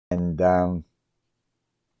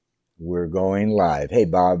we're going live. Hey,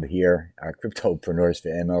 Bob here, Cryptopreneurs for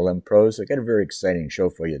MLM Pros. I got a very exciting show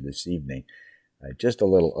for you this evening. Just a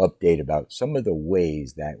little update about some of the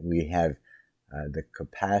ways that we have the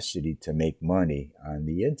capacity to make money on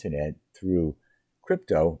the internet through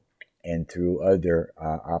crypto and through other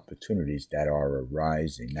opportunities that are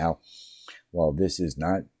arising. Now, while this is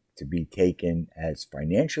not to be taken as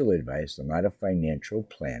financial advice, I'm not a financial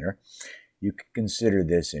planner, you could consider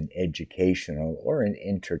this an educational or an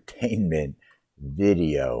entertainment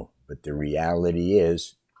video. But the reality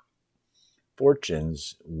is,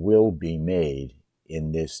 fortunes will be made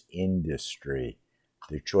in this industry.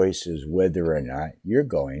 The choice is whether or not you're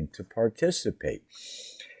going to participate.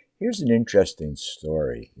 Here's an interesting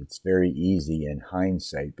story. It's very easy in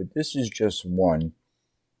hindsight, but this is just one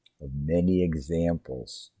of many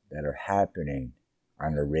examples that are happening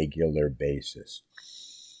on a regular basis.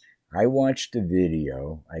 I watched a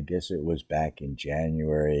video, I guess it was back in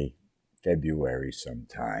January, February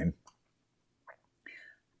sometime,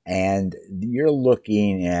 and you're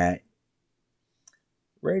looking at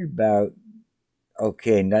right about,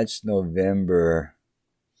 okay, that's November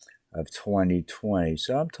of 2020.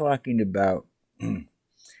 So I'm talking about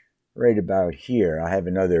right about here. I have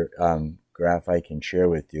another graph I can share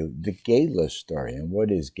with you. The Gala story. And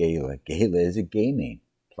what is Gala? Gala is a gaming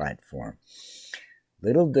platform.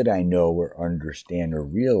 Little did I know or understand or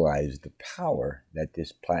realize the power that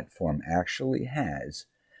this platform actually has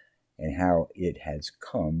and how it has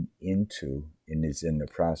come into and is in the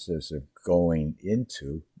process of going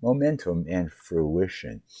into momentum and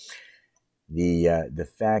fruition. The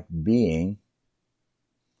fact being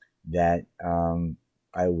that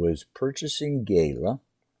I was purchasing Gala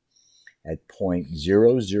at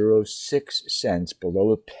 0.006 cents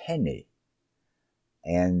below a penny,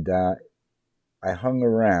 and I hung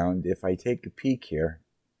around. If I take a peek here,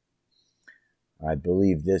 I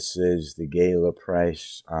believe this is the Gala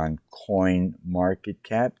price on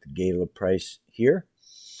CoinMarketCap, the Gala price here.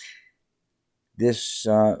 This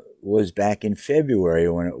was back in February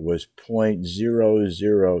when it was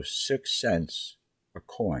 0.006 cents a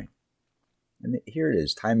coin. And here it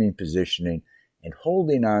is, timing, positioning, and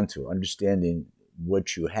holding on to, understanding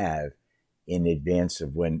what you have in advance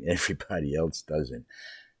of when everybody else doesn't.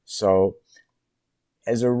 So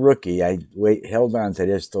as a rookie, I held on to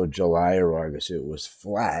this till July or August. It was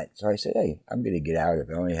flat. So I said, hey, I'm going to get out of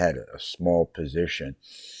it. I only had a small position.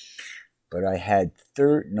 But I had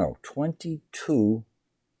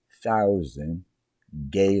 22,000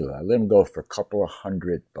 Gala. I let them go for a couple of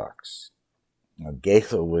 $100. Now,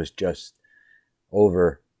 Gala was just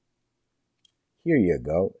over, here you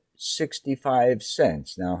go, 65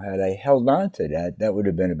 cents. Now, had I held on to that, that would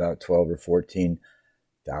have been about $12,000 or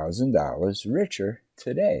 $14,000 richer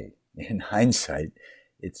today. In hindsight,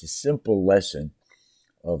 it's a simple lesson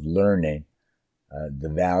of learning the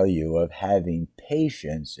value of having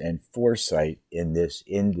patience and foresight in this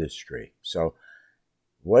industry. So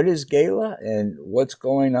what is Gala and what's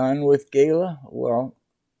going on with Gala? Well,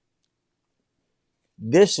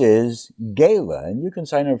 this is Gala, and you can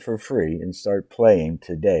sign up for free and start playing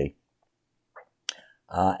today.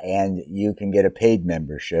 And you can get a paid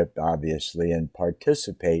membership, obviously, and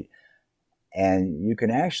participate. And you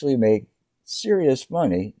can actually make serious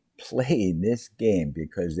money playing this game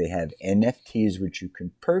because they have NFTs which you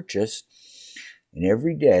can purchase. And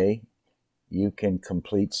every day you can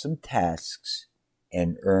complete some tasks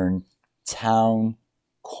and earn town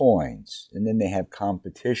coins. And then they have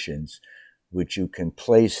competitions which you can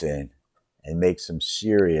place in and make some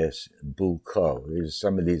serious buco.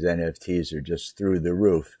 Some of these NFTs are just through the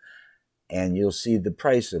roof. And you'll see the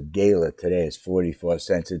price of Gala today is 44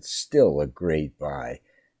 cents. It's still a great buy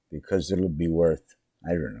because it'll be worth,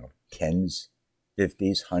 I don't know, tens,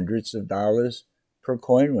 50s, hundreds of dollars per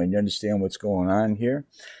coin when you understand what's going on here.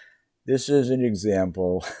 This is an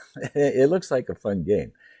example. It looks like a fun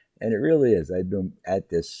game, and it really is. I've been at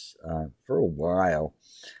this for a while,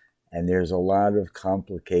 and there's a lot of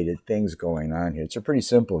complicated things going on here. It's a pretty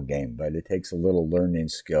simple game, but it takes a little learning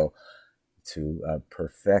skill to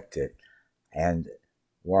perfect it. And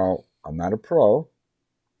while I'm not a pro,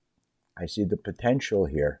 I see the potential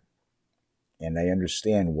here, and I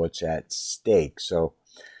understand what's at stake. So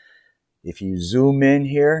if you zoom in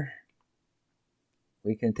here,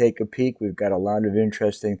 we can take a peek. We've got a lot of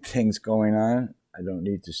interesting things going on. I don't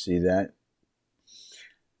need to see that.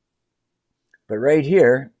 But right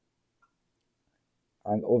here,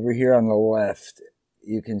 over here on the left,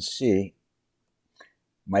 you can see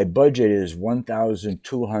my budget is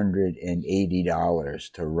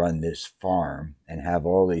 $1,280 to run this farm and have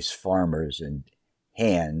all these farmers and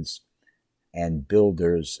hands and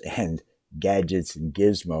builders and gadgets and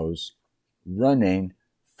gizmos running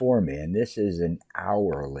for me. And this is an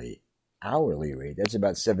hourly rate. That's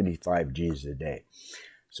about 75 G's a day.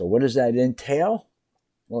 So what does that entail?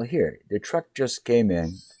 Well, here, the truck just came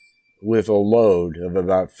in with a load of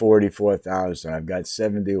about 44,000. I've got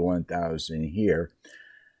 71,000 here.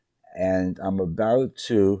 And I'm about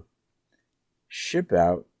to ship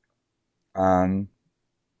out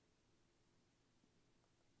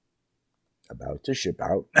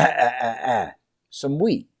some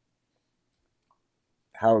wheat.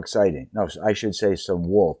 How exciting. No, I should say some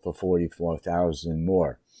wool for 44,000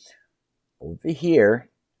 more. Over here,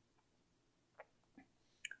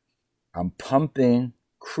 I'm pumping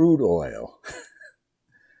crude oil.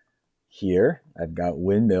 Here, I've got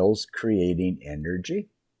windmills creating energy.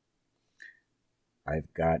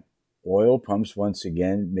 I've got oil pumps, once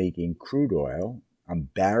again, making crude oil. I'm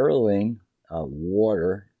barreling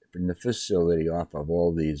water from the facility off of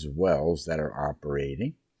all these wells that are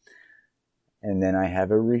operating. And then I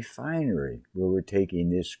have a refinery where we're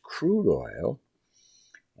taking this crude oil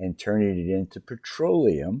and turning it into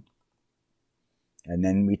petroleum. And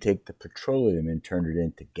then we take the petroleum and turn it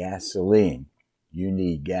into gasoline. You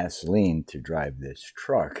need gasoline to drive this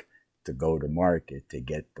truck, to go to market, to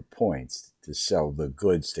get the points, to sell the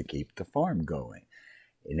goods, to keep the farm going.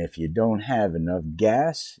 And if you don't have enough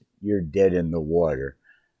gas, you're dead in the water.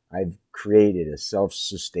 I've created a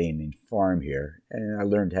self-sustaining farm here, and I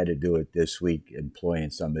learned how to do it this week, employing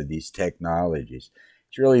some of these technologies.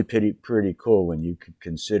 It's really pretty cool when you could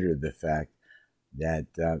consider the fact that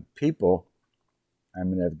people,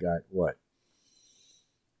 I've got,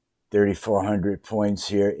 3,400 points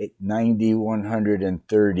here,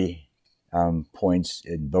 9,130 points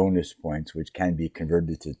and bonus points, which can be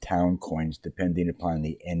converted to town coins depending upon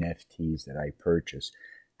the NFTs that I purchase.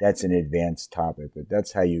 That's an advanced topic, but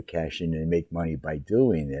that's how you cash in and make money by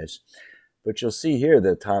doing this. But you'll see here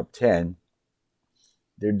the top 10,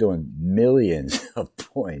 they're doing millions of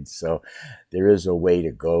points. So there is a way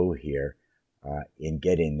to go here in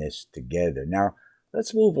getting this together. Now,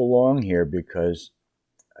 let's move along here, because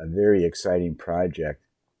a very exciting project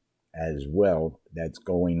as well that's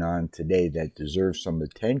going on today that deserves some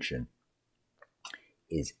attention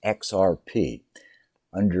is XRP.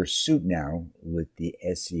 Under suit now with the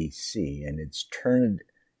SEC, and it's turned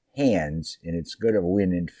hands, and it's going to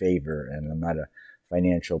win in favor. And I'm not a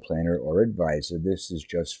financial planner or advisor. This is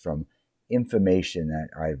just from information that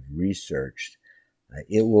I've researched.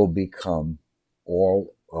 It will become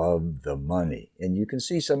all of the money. And you can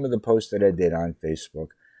see some of the posts that I did on Facebook.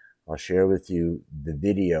 I'll share with you the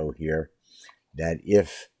video here that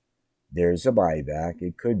if there's a buyback,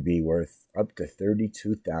 it could be worth up to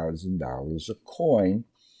 $32,000 a coin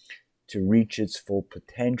to reach its full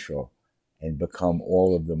potential and become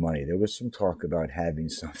all of the money. There was some talk about having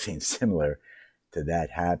something similar to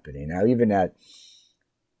that happening. Now, even at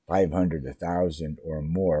 500, 1,000 or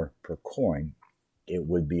more per coin, it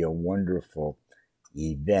would be a wonderful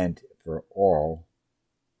event for all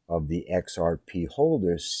of the XRP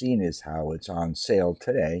holders, seeing as how it's on sale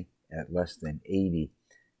today at less than 80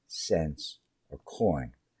 cents a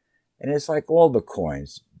coin. And it's like all the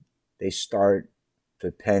coins, they start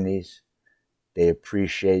for pennies, they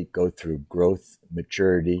appreciate, go through growth,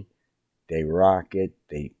 maturity, they rocket,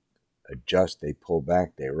 they adjust, they pull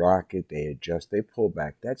back, they rocket, they adjust, they pull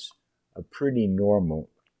back. That's a pretty normal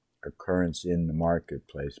occurrence in the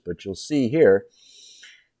marketplace. But you'll see here,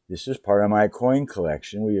 this is part of my coin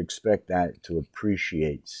collection. We expect that to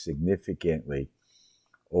appreciate significantly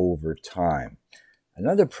over time.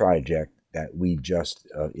 Another project that we just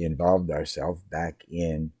involved ourselves back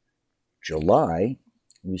in July,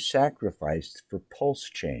 we sacrificed for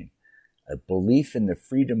PulseChain, a belief in the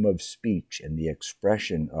freedom of speech and the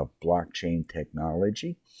expression of blockchain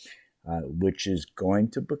technology, which is going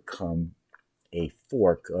to become a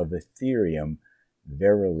fork of Ethereum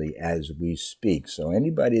verily as we speak. So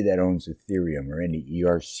anybody that owns Ethereum or any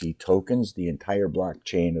ERC tokens, the entire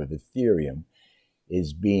blockchain of Ethereum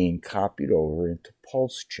is being copied over into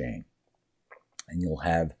PulseChain. And you'll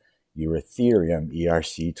have your Ethereum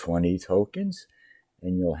ERC20 tokens,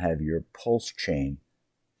 and you'll have your PulseChain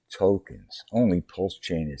tokens. Only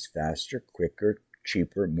PulseChain is faster, quicker,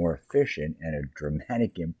 cheaper, more efficient, and a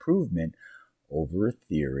dramatic improvement over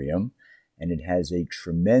Ethereum, and it has a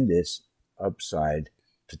tremendous upside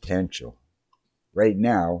potential. Right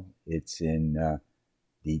now, it's in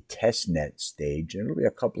the testnet stage, and it'll be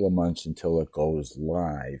a couple of months until it goes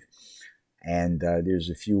live. And there's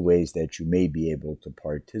a few ways that you may be able to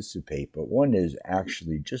participate, but one is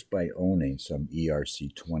actually just by owning some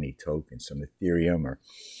ERC20 tokens, some Ethereum or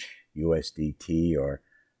USDT or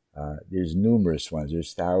There's numerous ones.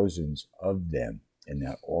 There's thousands of them, and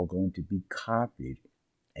they're all going to be copied.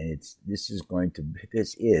 And this is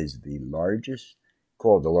the largest,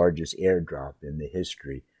 called the largest airdrop in the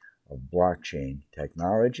history of blockchain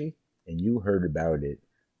technology. And you heard about it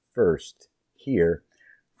first here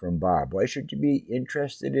from Bob. Why should you be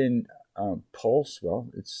interested in Pulse? Well,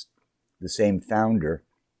 it's the same founder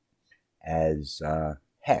as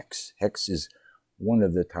Hex. Hex is one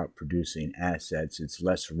of the top producing assets. It's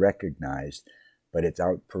less recognized, but it's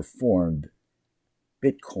outperformed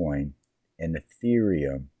Bitcoin and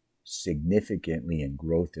Ethereum significantly in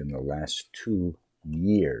growth in the last 2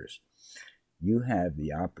 years. You have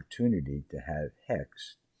the opportunity to have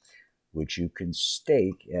Hex, which you can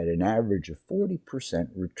stake at an average of 40%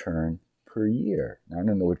 return per year. Now, I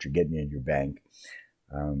don't know what you're getting in your bank,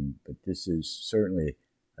 but this is certainly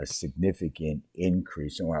a significant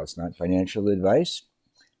increase. And while it's not financial advice,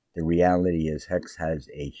 the reality is Hex has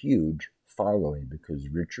a huge following because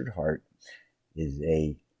Richard Hart is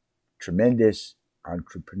a tremendous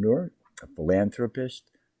entrepreneur, a philanthropist,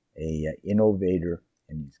 an innovator,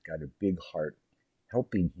 and he's got a big heart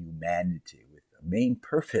helping humanity with the main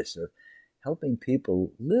purpose of helping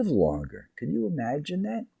people live longer. Can you imagine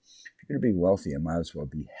that? If you're going to be wealthy, you might as well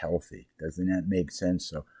be healthy. Doesn't that make sense?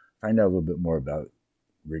 So find out a little bit more about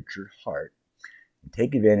Richard Hart and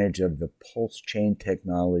take advantage of the Pulse chain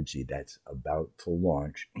technology that's about to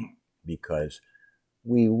launch, because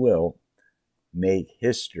we will make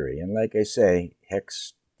history. And like I say,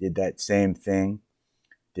 Hex did that same thing,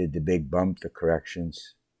 did the big bump, the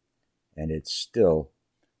corrections, and it's still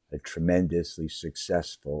a tremendously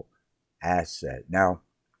successful asset. Now,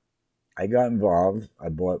 I got involved. I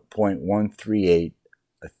bought 0.138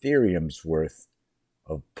 Ethereum's worth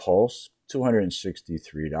of Pulse,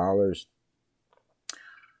 $263.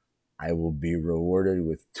 I will be rewarded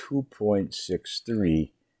with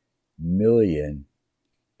 2.63 million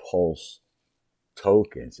Pulse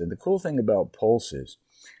tokens. And the cool thing about Pulse is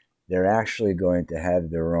they're actually going to have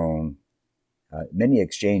their own, many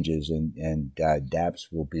exchanges and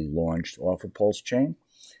dApps will be launched off of Pulse chain.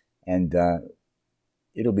 And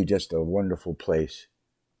it'll be just a wonderful place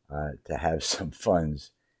to have some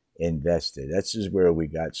funds invested. This is where we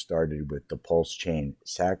got started with the Pulse chain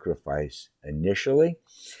sacrifice initially.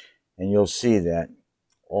 And you'll see that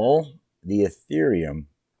all the Ethereum,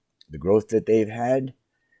 the growth that they've had,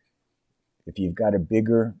 if you've got a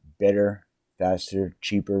bigger, better, faster,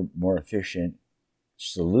 cheaper, more efficient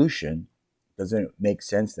solution, doesn't it make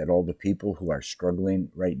sense that all the people who are struggling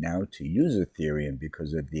right now to use Ethereum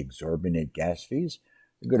because of the exorbitant gas fees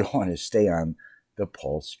are going to want to stay on the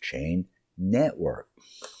Pulse chain network,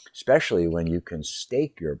 especially when you can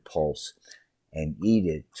stake your Pulse and eat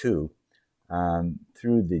it too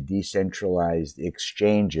through the decentralized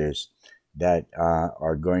exchanges that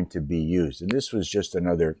are going to be used. And this was just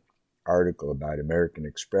another article about American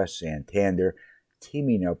Express Santander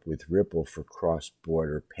teaming up with Ripple for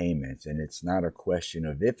cross-border payments. And it's not a question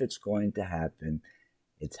of if it's going to happen.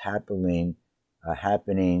 It's happening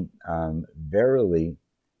verily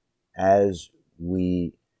as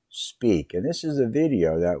we speak. And this is a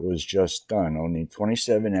video that was just done. Only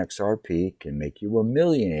 27 XRP can make you a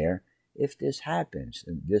millionaire if this happens.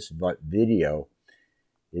 And this video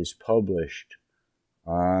is published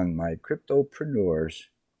on my Cryptopreneurs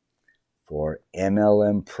for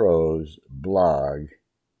MLM Pros blog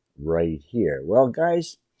right here. Well,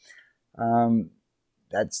 guys,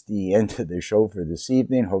 that's the end of the show for this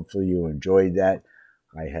evening. Hopefully you enjoyed that.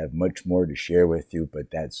 I have much more to share with you,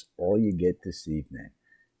 but that's all you get this evening.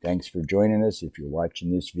 Thanks for joining us. If you're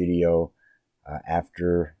watching this video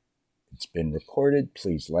after it's been recorded,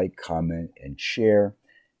 please like, comment, and share.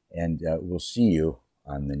 And we'll see you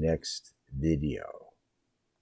on the next video.